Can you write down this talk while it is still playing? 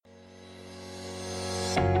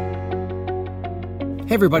Hey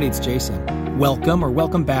everybody, it's Jason.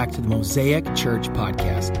 Welcome back to the Mosaic Church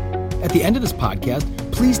Podcast. At the end of this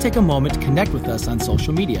podcast, please take a moment to connect with us on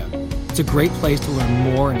social media. It's a great place to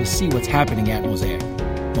learn more and to see what's happening at Mosaic.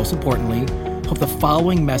 Most importantly, hope the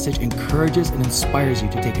following message encourages and inspires you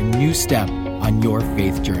to take a new step on your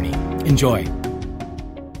faith journey. Enjoy.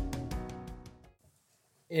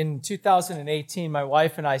 In 2018, my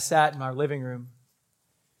wife and I sat in our living room,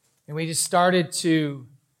 and we just started to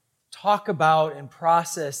talk about and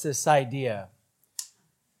process this idea.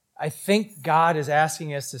 I think God is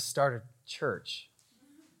asking us to start a church.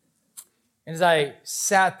 And as I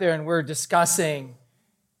sat there and we're discussing,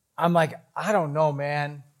 I'm like, I don't know,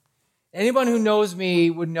 man. Anyone who knows me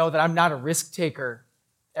would know that I'm not a risk taker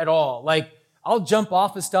at all. Like, I'll jump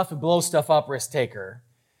off of stuff and blow stuff up, risk taker.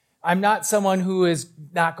 I'm not someone who is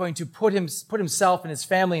not going to put himself and his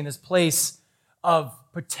family in this place of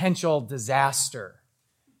potential disaster.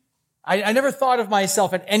 I never thought of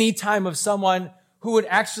myself at any time of someone who would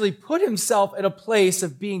actually put himself at a place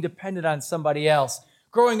of being dependent on somebody else.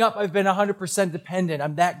 Growing up, I've been 100% dependent.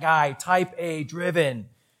 I'm that guy, type A, driven.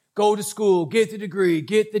 Go to school, get the degree,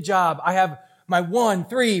 get the job. I have my 1,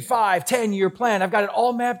 3, 5, 10-year plan. I've got it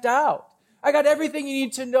all mapped out. I got everything you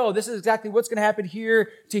need to know. This is exactly what's going to happen here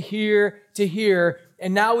to here to here.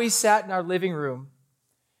 And now we sat in our living room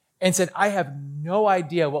and said, I have no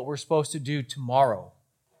idea what we're supposed to do tomorrow.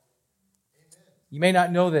 You may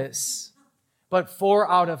not know this, but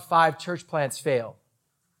 4 out of 5 church plants fail.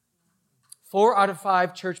 4 out of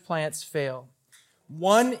 5 church plants fail.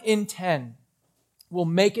 1 in 10 will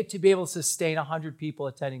make it to be able to sustain 100 people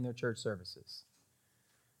attending their church services.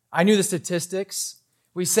 I knew the statistics.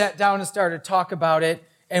 We sat down and started to talk about it,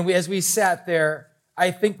 and as we sat there,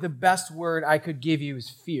 I think the best word I could give you is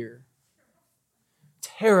fear.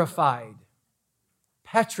 Terrified.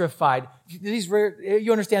 Petrified.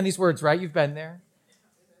 You understand these words, right? You've been there.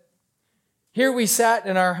 Here we sat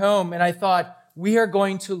in our home, and I thought, we are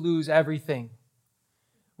going to lose everything.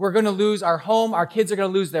 We're going to lose our home. Our kids are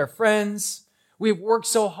going to lose their friends. We've worked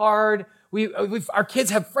so hard. Our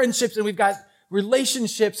kids have friendships, and we've got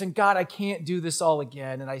relationships, and God, I can't do this all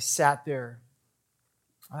again. And I sat there.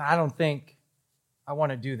 I don't think I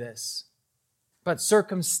want to do this. But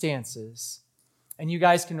circumstances, and you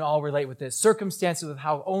guys can all relate with this, circumstances of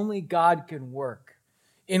how only God can work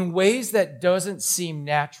in ways that doesn't seem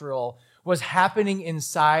natural was happening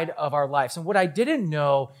inside of our lives. And what I didn't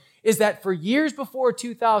know is that for years before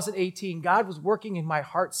 2018, God was working in my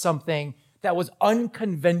heart something that was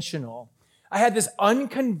unconventional. I had this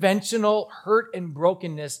unconventional hurt and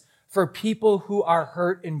brokenness for people who are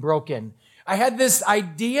hurt and broken. I had this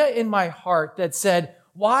idea in my heart that said,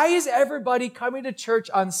 why is everybody coming to church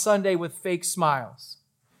on Sunday with fake smiles?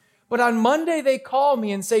 But on Monday, they call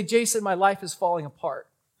me and say, Jason, my life is falling apart.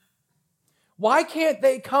 Why can't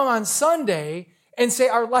they come on Sunday and say,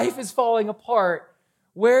 our life is falling apart?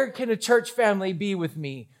 Where can a church family be with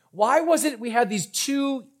me? Why was it we had these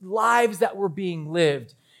 2 lives that were being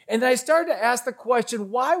lived? And then I started to ask the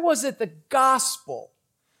question, why was it the gospel,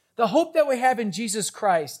 the hope that we have in Jesus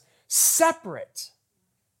Christ, separate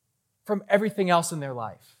from everything else in their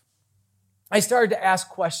life? I started to ask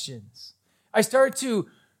questions. I started to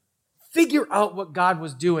figure out what God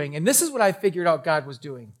was doing. And this is what I figured out God was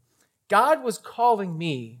doing. God was calling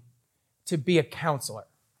me to be a counselor.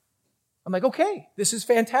 I'm like, okay, this is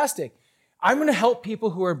fantastic. I'm going to help people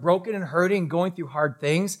who are broken and hurting, going through hard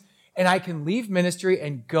things, and I can leave ministry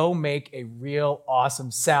and go make a real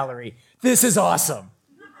awesome salary. This is awesome.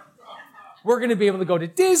 We're going to be able to go to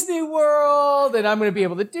Disney World, and I'm going to be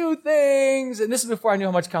able to do things. And this is before I knew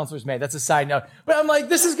how much counselors made. That's a side note. But I'm like,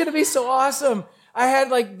 this is going to be so awesome. I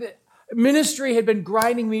had ministry had been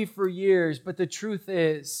grinding me for years, but the truth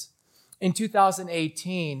is, in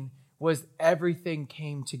 2018 was everything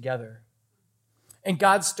came together. And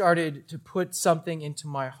God started to put something into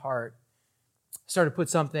my heart, started to put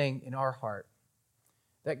something in our heart,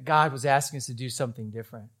 that God was asking us to do something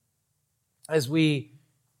different. As we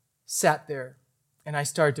sat there and I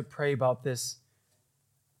started to pray about this,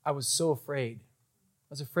 I was so afraid.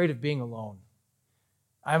 I was afraid of being alone.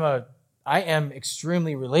 I am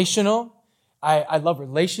extremely relational. I love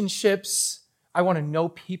relationships. I want to know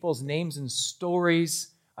people's names and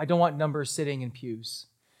stories. I don't want numbers sitting in pews.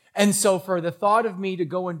 And so for the thought of me to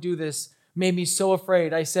go and do this made me so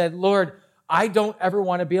afraid. I said, Lord, I don't ever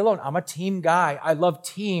want to be alone. I'm a team guy. I love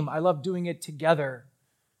team. I love doing it together.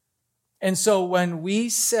 And so when we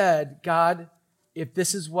said, God, if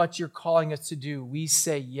this is what you're calling us to do, we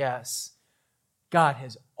say yes. God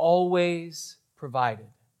has always provided.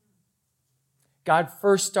 God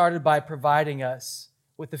first started by providing us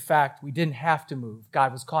with the fact we didn't have to move.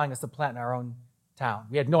 God was calling us to plant in our own town.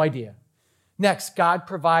 We had no idea. Next, God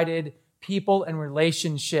provided people and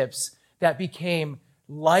relationships that became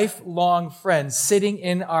lifelong friends sitting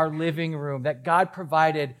in our living room, that God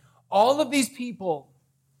provided all of these people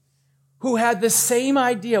who had the same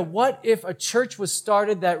idea. What if a church was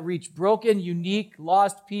started that reached broken, unique,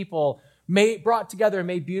 lost people, brought together and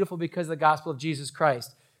made beautiful because of the gospel of Jesus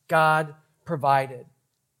Christ? God provided.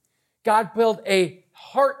 God built a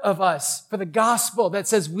heart of us for the gospel that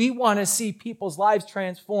says we want to see people's lives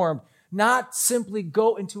transformed, not simply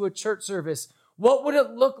go into a church service. What would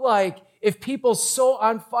it look like if people so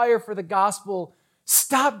on fire for the gospel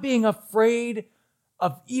stopped being afraid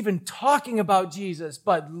of even talking about Jesus,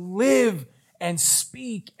 but live and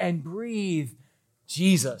speak and breathe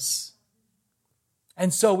Jesus?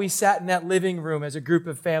 And so we sat in that living room as a group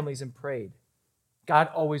of families and prayed. God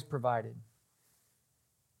always provided.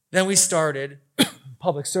 Then we started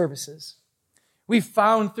public services. We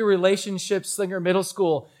found through relationships, Slinger Middle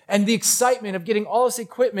School, and the excitement of getting all this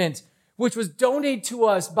equipment, which was donated to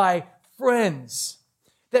us by friends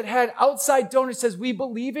that had outside donors, says, we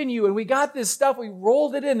believe in you. And we got this stuff. We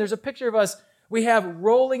rolled it in. There's a picture of us we have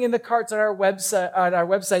rolling in the carts on our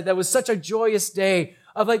website. That was such a joyous day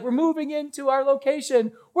of like, we're moving into our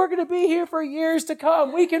location. We're going to be here for years to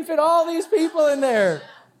come. We can fit all these people in there.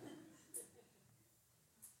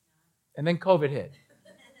 And then COVID hit.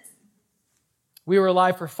 We were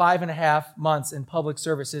alive for 5.5 months in public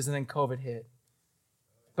services, and then COVID hit.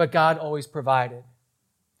 But God always provided.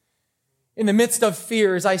 In the midst of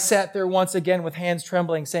fears, I sat there once again with hands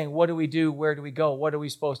trembling, saying, what do we do? Where do we go? What are we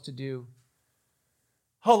supposed to do?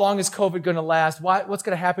 How long is COVID going to last? What's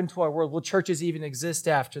going to happen to our world? Will churches even exist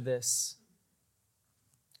after this?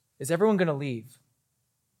 Is everyone going to leave?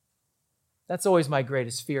 That's always my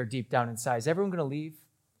greatest fear deep down inside. Is everyone going to leave?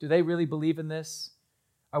 Do they really believe in this?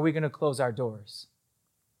 Are we going to close our doors?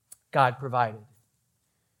 God provided.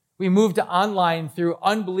 We moved to online through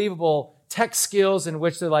unbelievable tech skills in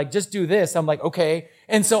which they're like, just do this. I'm like, okay.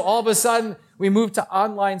 And so all of a sudden, we moved to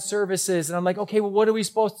online services. And I'm like, okay, well, what are we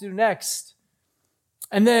supposed to do next?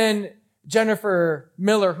 And then Jennifer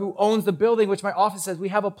Miller, who owns the building, which my office says, we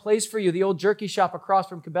have a place for you, the old jerky shop across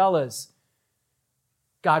from Cabela's.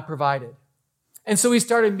 God provided. And so we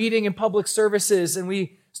started meeting in public services, and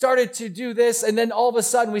we started to do this. And then all of a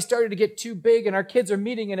sudden, we started to get too big, and our kids are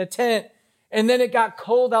meeting in a tent. And then it got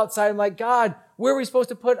cold outside. I'm like, God, where are we supposed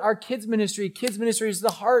to put our kids ministry? Kids ministry is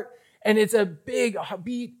the heart, and it's a big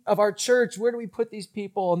beat of our church. Where do we put these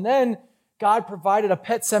people? And then God provided a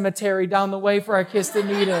pet cemetery down the way for our kids to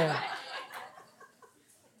meet in.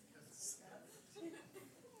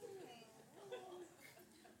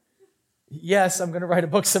 Yes, I'm going to write a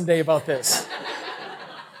book someday about this.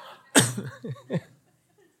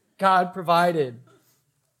 God provided.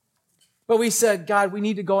 But we said, God, we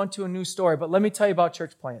need to go into a new story. But let me tell you about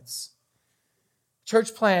church plants.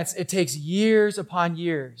 Church plants, it takes years upon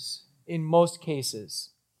years, in most cases,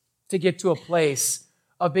 to get to a place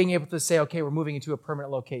of being able to say, okay, we're moving into a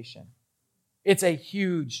permanent location. It's a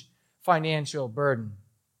huge financial burden.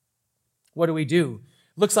 What do we do?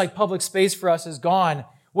 Looks like public space for us is gone.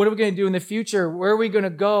 What are we going to do in the future? Where are we going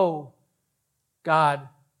to go? God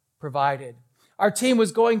provided. Our team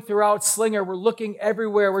was going throughout Slinger. We're looking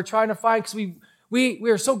everywhere. We're trying to find, because we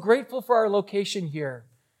are so grateful for our location here.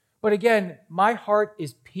 But again, my heart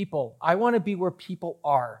is people. I want to be where people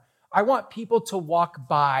are. I want people to walk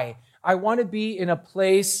by. I want to be in a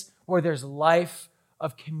place where there's life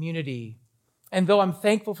of community. And though I'm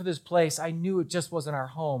thankful for this place, I knew it just wasn't our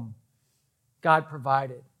home. God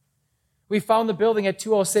provided. We found the building at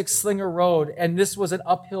 206 Slinger Road, and this was an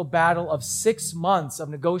uphill battle of 6 months of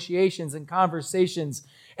negotiations and conversations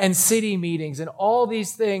and city meetings and all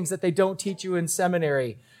these things that they don't teach you in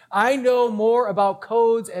seminary. I know more about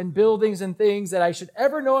codes and buildings and things that I should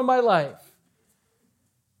ever know in my life.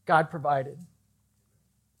 God provided.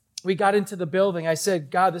 We got into the building. I said,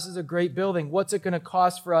 God, this is a great building. What's it going to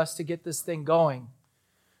cost for us to get this thing going?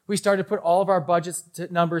 We started to put all of our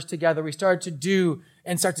budget numbers together. We started to do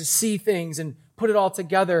and start to see things and put it all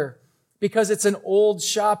together. Because it's an old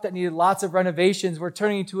shop that needed lots of renovations, we're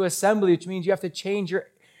turning into assembly, which means you have to change your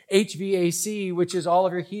HVAC, which is all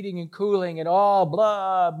of your heating and cooling and all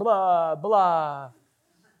blah, blah, blah.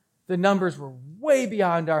 The numbers were way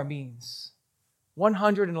beyond our means.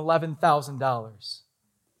 $111,000.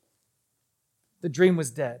 The dream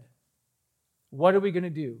was dead. What are we going to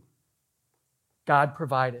do? God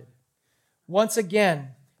provided. Once again,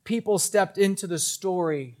 people stepped into the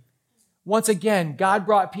story. Once again, God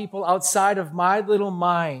brought people outside of my little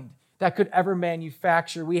mind that could ever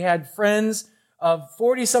manufacture. We had friends of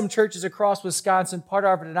 40-some churches across Wisconsin, part of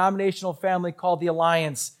our denominational family called the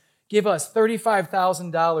Alliance, give us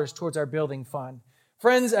 $35,000 towards our building fund.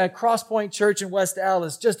 Friends at Crosspoint Church in West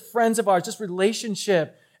Allis, just friends of ours, just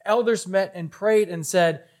relationship, elders met and prayed and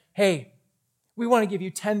said, hey, we want to give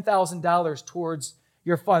you $10,000 towards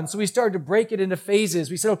your fund. So we started to break it into phases.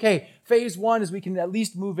 We said, okay, phase 1 is we can at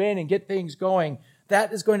least move in and get things going.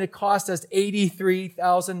 That is going to cost us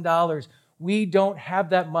 $83,000. We don't have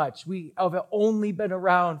that much. We have only been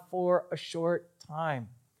around for a short time.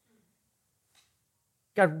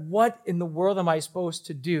 God, what in the world am I supposed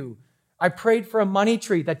to do? I prayed for a money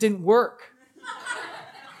tree that didn't work.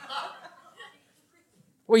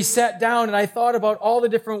 We sat down and I thought about all the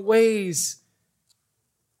different ways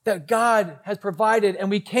that God has provided, and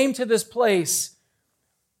we came to this place.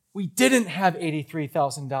 We didn't have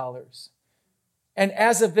 $83,000. And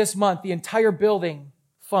as of this month, the entire building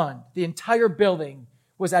fund, the entire building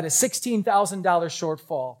was at a $16,000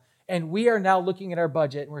 shortfall. And we are now looking at our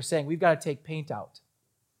budget and we're saying we've got to take paint out.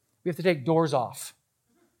 We have to take doors off.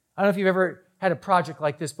 I don't know if you've ever had a project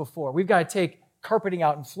like this before. We've got to take carpeting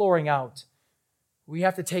out and flooring out. We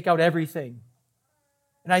have to take out everything.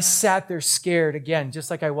 And I sat there scared again,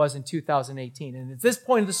 just like I was in 2018. And at this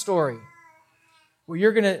point of the story, where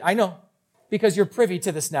you're going to, I know, because you're privy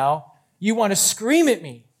to this now, you want to scream at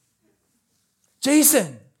me.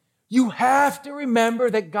 Jason, you have to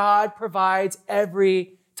remember that God provides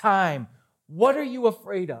every time. What are you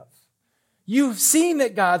afraid of? You've seen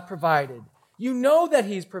that God's provided. You know that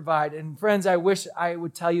He's provided. And friends, I wish I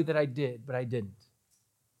would tell you that I did, but I didn't.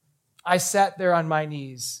 I sat there on my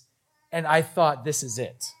knees and I thought, this is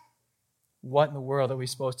it. What in the world are we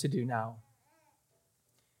supposed to do now?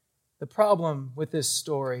 The problem with this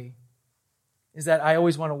story is that I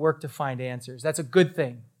always want to work to find answers. That's a good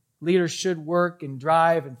thing. Leaders should work and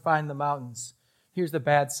drive and find the mountains. Here's the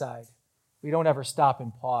bad side. We don't ever stop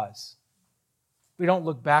and pause. We don't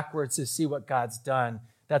look backwards to see what God's done.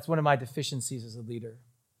 That's one of my deficiencies as a leader.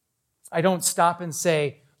 I don't stop and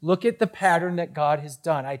say, look at the pattern that God has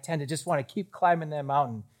done. I tend to just want to keep climbing that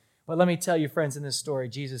mountain. But let me tell you, friends, in this story,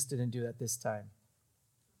 Jesus didn't do that this time.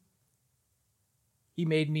 He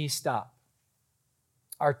made me stop.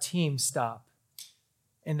 Our team stop.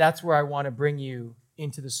 And that's where I want to bring you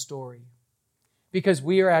into the story. Because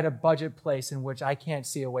we are at a budget place in which I can't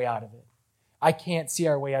see a way out of it. I can't see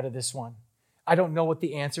our way out of this one. I don't know what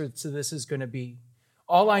the answer to this is going to be.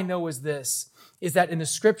 All I know is this, is that in the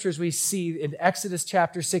scriptures we see in Exodus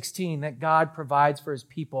chapter 16 that God provides for His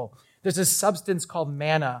people. There's a substance called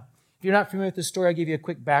manna. If you're not familiar with the story, I'll give you a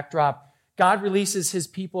quick backdrop. God releases His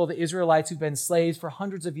people, the Israelites who've been slaves for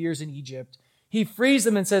hundreds of years in Egypt. He frees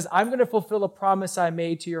them and says, I'm going to fulfill a promise I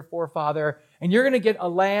made to your forefather, and you're going to get a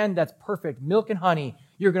land that's perfect, milk and honey.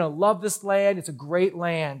 You're going to love this land. It's a great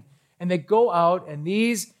land. And they go out, and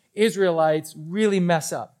these Israelites really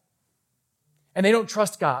mess up. And they don't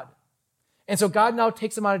trust God. And so God now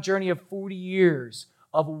takes them on a journey of 40 years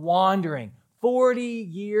of wandering. 40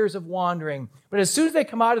 years of wandering. But as soon as they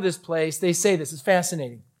come out of this place, they say, this is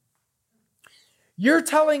fascinating. You're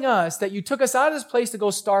telling us that you took us out of this place to go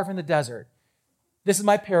starve in the desert. This is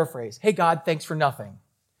my paraphrase. Hey, God, thanks for nothing.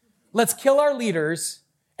 Let's kill our leaders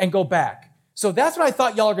and go back. So that's what I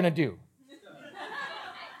thought y'all are going to do.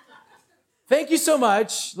 Thank you so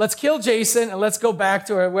much. Let's kill Jason and let's go back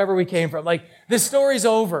to wherever we came from. Like, this story's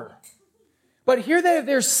over. But here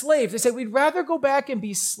they're slaves. They say, we'd rather go back and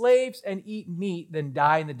be slaves and eat meat than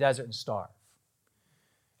die in the desert and starve.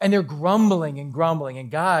 And they're grumbling and grumbling.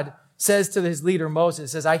 And God says to His leader,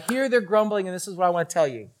 Moses, says, I hear they're grumbling, and this is what I want to tell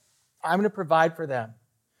you. I'm going to provide for them.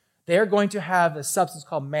 They are going to have a substance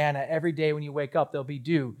called manna. Every day when you wake up, there'll be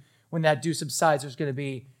dew. When that dew subsides, there's going to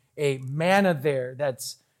be a manna there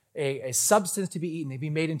that's a substance to be eaten. They'd be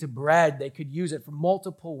made into bread. They could use it for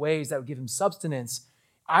multiple ways that would give them substance.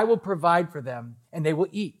 I will provide for them, and they will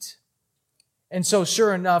eat. And so,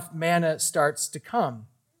 sure enough, manna starts to come.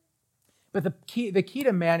 But the key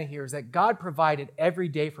to manna here is that God provided every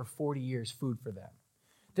day for 40 years food for them.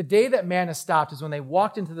 The day that manna stopped is when they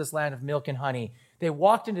walked into this land of milk and honey. They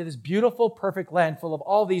walked into this beautiful, perfect land full of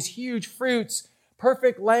all these huge fruits,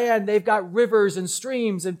 perfect land. They've got rivers and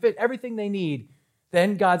streams and everything they need.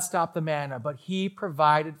 Then God stopped the manna, but He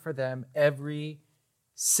provided for them every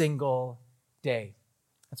single day.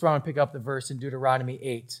 That's where I want to pick up the verse in Deuteronomy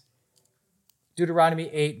 8. Deuteronomy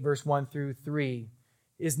 8, verse 1 through 3,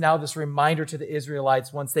 is now this reminder to the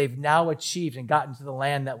Israelites once they've now achieved and gotten to the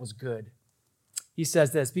land that was good. He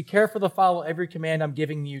says this, be careful to follow every command I'm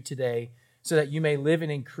giving you today so that you may live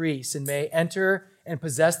and increase and may enter and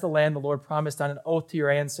possess the land the Lord promised on an oath to your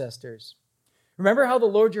ancestors. Remember how the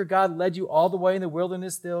Lord your God led you all the way in the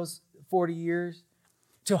wilderness 40 years,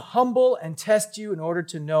 to humble and test you in order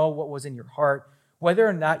to know what was in your heart, whether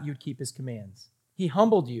or not you'd keep his commands. He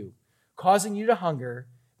humbled you, causing you to hunger,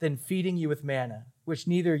 then feeding you with manna, which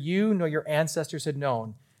neither you nor your ancestors had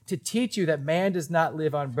known, to teach you that man does not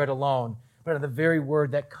live on bread alone, but on the very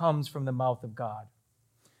word that comes from the mouth of God.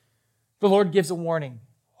 The Lord gives a warning.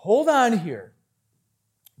 Hold on here.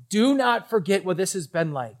 Do not forget what this has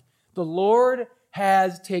been like. The Lord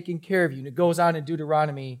has taken care of you. And it goes on in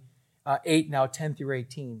Deuteronomy 8, now 10 through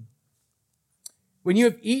 18. When you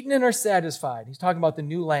have eaten and are satisfied, he's talking about the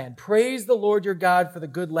new land, praise the Lord your God for the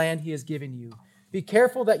good land he has given you. Be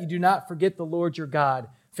careful that you do not forget the Lord your God,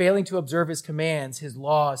 failing to observe his commands, his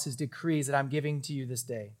laws, his decrees that I'm giving to you this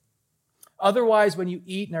day. Otherwise, when you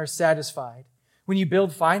eat and are satisfied, when you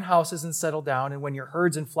build fine houses and settle down, and when your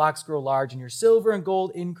herds and flocks grow large, and your silver and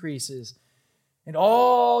gold increases, and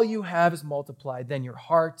all you have is multiplied, then your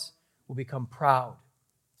heart will become proud,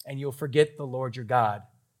 and you'll forget the Lord your God,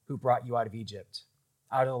 who brought you out of Egypt,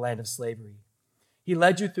 out of the land of slavery. He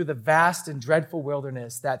led you through the vast and dreadful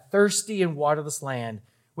wilderness, that thirsty and waterless land,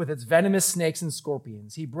 with its venomous snakes and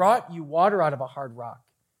scorpions. He brought you water out of a hard rock.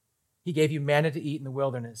 He gave you manna to eat in the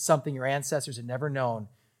wilderness, something your ancestors had never known,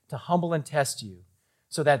 to humble and test you,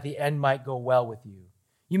 so that the end might go well with you.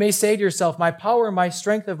 You may say to yourself, my power and my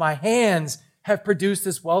strength of my hands have produced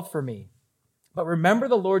this wealth for me. But remember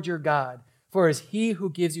the Lord your God, for it is he who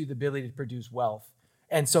gives you the ability to produce wealth,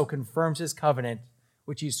 and so confirms his covenant,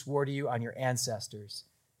 which he swore to you on your ancestors,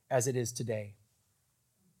 as it is today.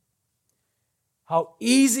 How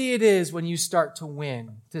easy it is when you start to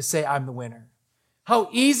win to say, I'm the winner. How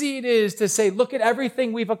easy it is to say, look at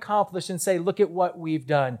everything we've accomplished, and say, look at what we've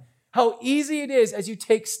done. How easy it is as you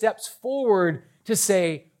take steps forward to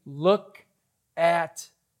say, look at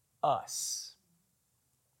us.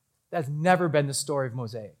 That's never been the story of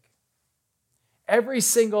Mosaic. Every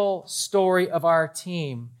single story of our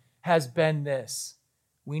team has been this.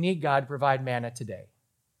 We need God to provide manna today.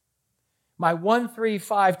 My 1, 3,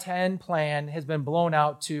 5, 10 plan has been blown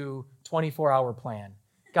out to 24-hour plan.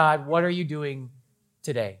 God, what are you doing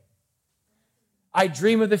today? I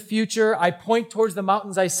dream of the future. I point towards the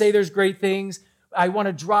mountains. I say there's great things. I want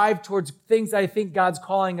to drive towards things that I think God's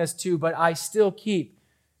calling us to, but I still keep.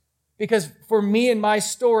 Because for me and my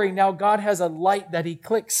story, now God has a light that he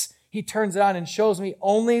clicks. He turns it on and shows me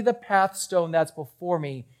only the path stone that's before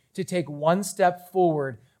me to take one step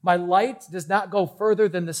forward. My light does not go further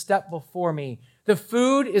than the step before me. The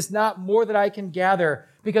food is not more that I can gather,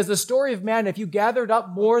 because the story of man, if you gathered up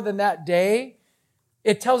more than that day,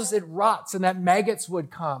 it tells us it rots and that maggots would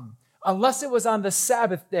come. Unless it was on the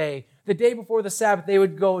Sabbath day, the day before the Sabbath, they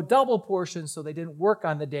would go double portion so they didn't work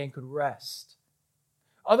on the day and could rest.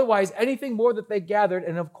 Otherwise, anything more that they gathered,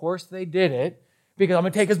 and of course they did it, because I'm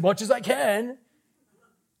going to take as much as I can,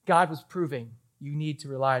 God was proving you need to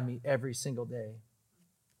rely on me every single day.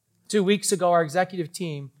 2 weeks ago, our executive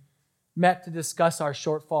team met to discuss our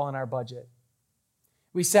shortfall in our budget.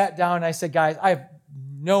 We sat down and I said, guys, I have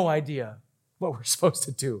no idea what we're supposed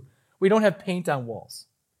to do. We don't have paint on walls.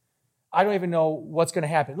 I don't even know what's going to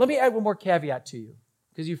happen. Let me add one more caveat to you,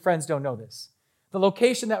 because you friends don't know this. The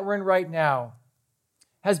location that we're in right now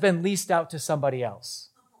has been leased out to somebody else.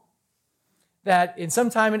 That in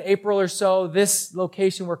sometime in April or so, this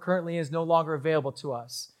location we're currently in is no longer available to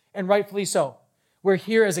us. And rightfully so. We're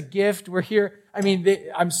here as a gift. We're here.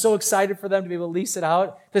 I'm so excited for them to be able to lease it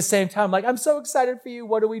out. At the same time, I'm so excited for you.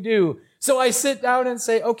 What do we do? So I sit down and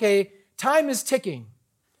say, okay, time is ticking.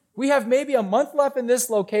 We have maybe a month left in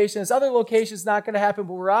this location. This other location is not going to happen,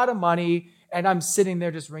 but we're out of money. And I'm sitting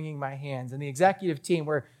there just wringing my hands. And the executive team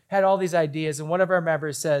had all these ideas. And one of our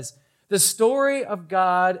members says, the story of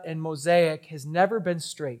God and Mosaic has never been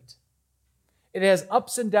straight. It has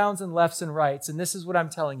ups and downs and lefts and rights. And this is what I'm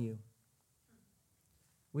telling you.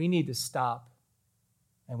 We need to stop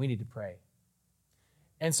and we need to pray.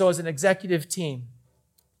 And so as an executive team,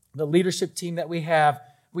 the leadership team that we have,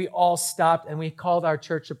 we all stopped and we called our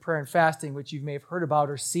church to prayer and fasting, which you may have heard about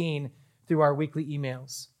or seen through our weekly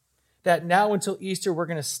emails. That now until Easter, we're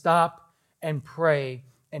going to stop and pray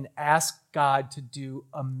and ask God to do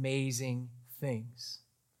amazing things.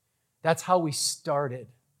 That's how we started.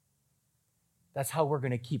 That's how we're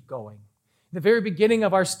going to keep going. The very beginning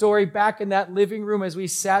of our story, back in that living room as we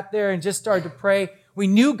sat there and just started to pray, we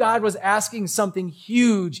knew God was asking something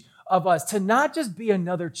huge of us, to not just be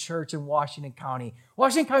another church in Washington County.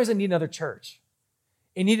 Washington County doesn't need another church.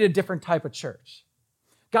 It needed a different type of church.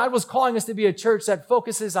 God was calling us to be a church that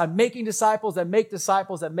focuses on making disciples, that make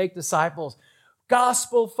disciples, that make disciples.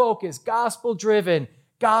 Gospel focused, gospel driven,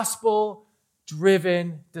 gospel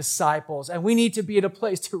driven disciples. And we need to be at a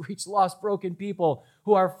place to reach lost, broken people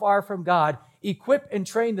who are far from God, equip and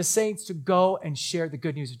train the saints to go and share the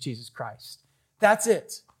good news of Jesus Christ. That's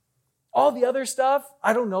it. All the other stuff,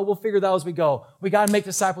 I don't know. We'll figure that out as we go. We got to make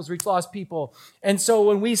disciples, reach lost people. And so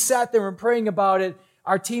when we sat there and praying about it,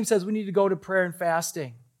 our team says we need to go to prayer and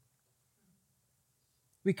fasting.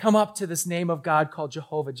 We come up to this name of God called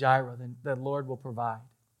Jehovah Jireh, the Lord will provide.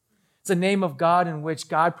 It's a name of God in which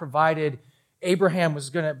God provided. Abraham was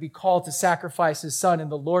going to be called to sacrifice his son,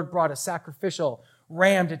 and the Lord brought a sacrificial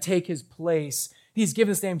ram to take his place. He's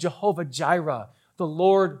given this name Jehovah Jireh, the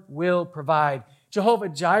Lord will provide. Jehovah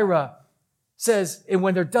Jireh says, and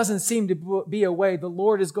when there doesn't seem to be a way, the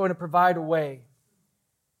Lord is going to provide a way.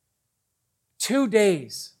 2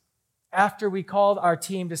 days after we called our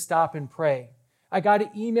team to stop and pray, I got an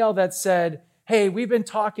email that said, hey, we've been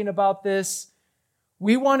talking about this.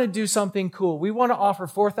 We want to do something cool. We want to offer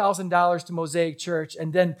 $4,000 to Mosaic Church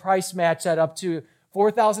and then price match that up to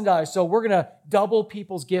 $4,000. So we're going to double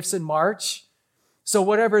people's gifts in March. So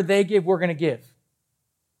whatever they give, we're going to give.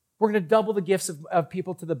 We're going to double the gifts of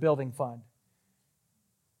people to the building fund.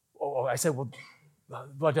 Oh, I said, well,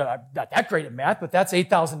 not that great at math, but that's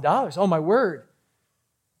 $8,000. Oh, my word.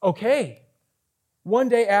 Okay. 1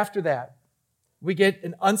 day after that, we get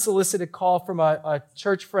an unsolicited call from a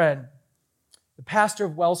church friend, the pastor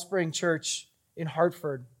of Wellspring Church in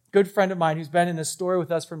Hartford, good friend of mine who's been in this story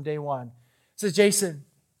with us from day one. Says, Jason,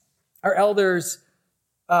 our elders,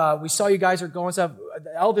 we saw you guys are going stuff.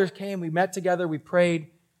 The elders came, we met together, we prayed.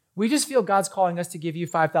 We just feel God's calling us to give you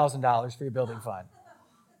 $5,000 for your building fund.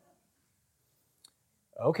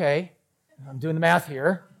 Okay, I'm doing the math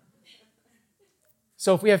here.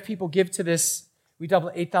 So if we have people give to this, we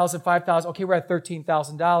double $8,000, $5,000. Okay, we're at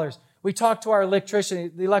 $13,000. We talked to our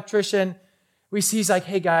electrician. The electrician, he's like,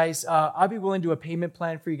 hey guys, I'll be willing to do a payment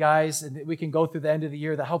plan for you guys, and we can go through the end of the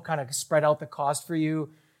year to help kind of spread out the cost for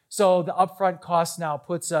you. So the upfront cost now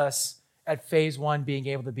puts us at phase 1 being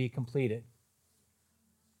able to be completed.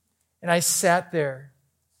 And I sat there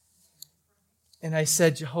and I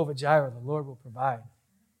said, Jehovah Jireh, the Lord will provide.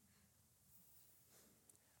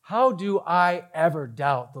 How do I ever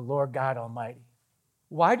doubt the Lord God Almighty?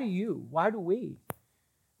 Why do you? Why do we?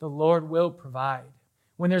 The Lord will provide.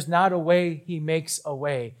 When there's not a way, He makes a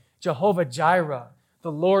way. Jehovah Jireh,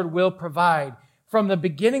 the Lord will provide. From the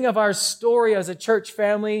beginning of our story as a church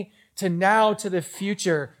family to now to the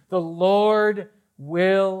future, the Lord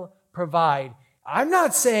will provide. I'm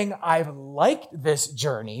not saying I've liked this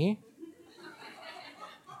journey.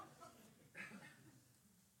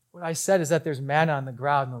 What I said is that there's manna on the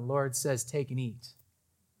ground, and the Lord says, take and eat.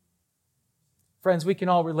 Friends, we can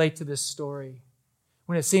all relate to this story.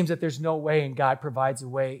 When it seems that there's no way and God provides a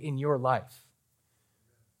way in your life,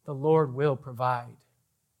 the Lord will provide.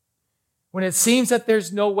 When it seems that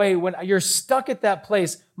there's no way, when you're stuck at that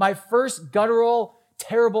place, my first guttural,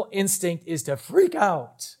 terrible instinct is to freak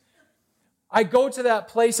out. I go to that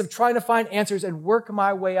place of trying to find answers and work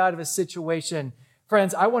my way out of a situation.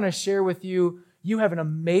 Friends, I want to share with you, you have an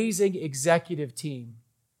amazing executive team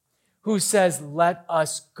who says, let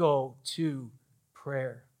us go to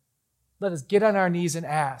prayer. Let us get on our knees and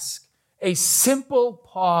ask. A simple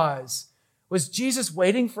pause. Was Jesus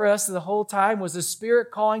waiting for us the whole time? Was the Spirit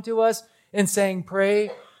calling to us and saying,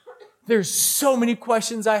 pray? There's so many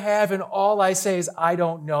questions I have, and all I say is, I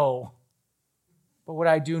don't know. But what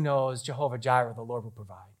I do know is Jehovah Jireh, the Lord will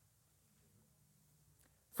provide.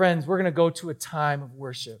 Friends, we're going to go to a time of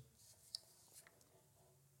worship.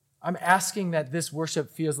 I'm asking that this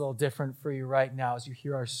worship feels a little different for you right now as you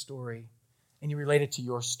hear our story and you relate it to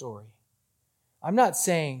your story. I'm not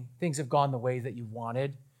saying things have gone the way that you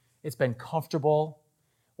wanted. It's been comfortable.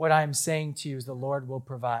 What I'm saying to you is the Lord will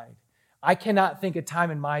provide. I cannot think a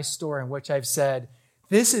time in my story in which I've said,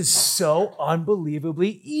 this is so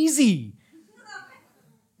unbelievably easy.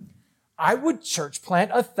 I would church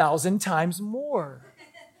plant 1,000 times more.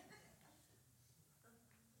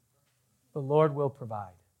 The Lord will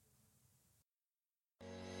provide.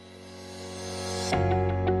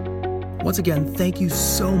 Once again, thank you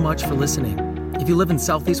so much for listening. If you live in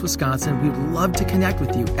Southeast Wisconsin, we would love to connect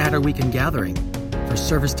with you at our weekend gathering. For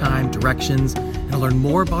service time, directions, and to learn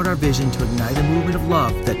more about our vision to ignite a movement of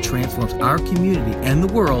love that transforms our community and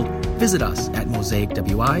the world, visit us at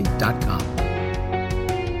mosaicwi.com.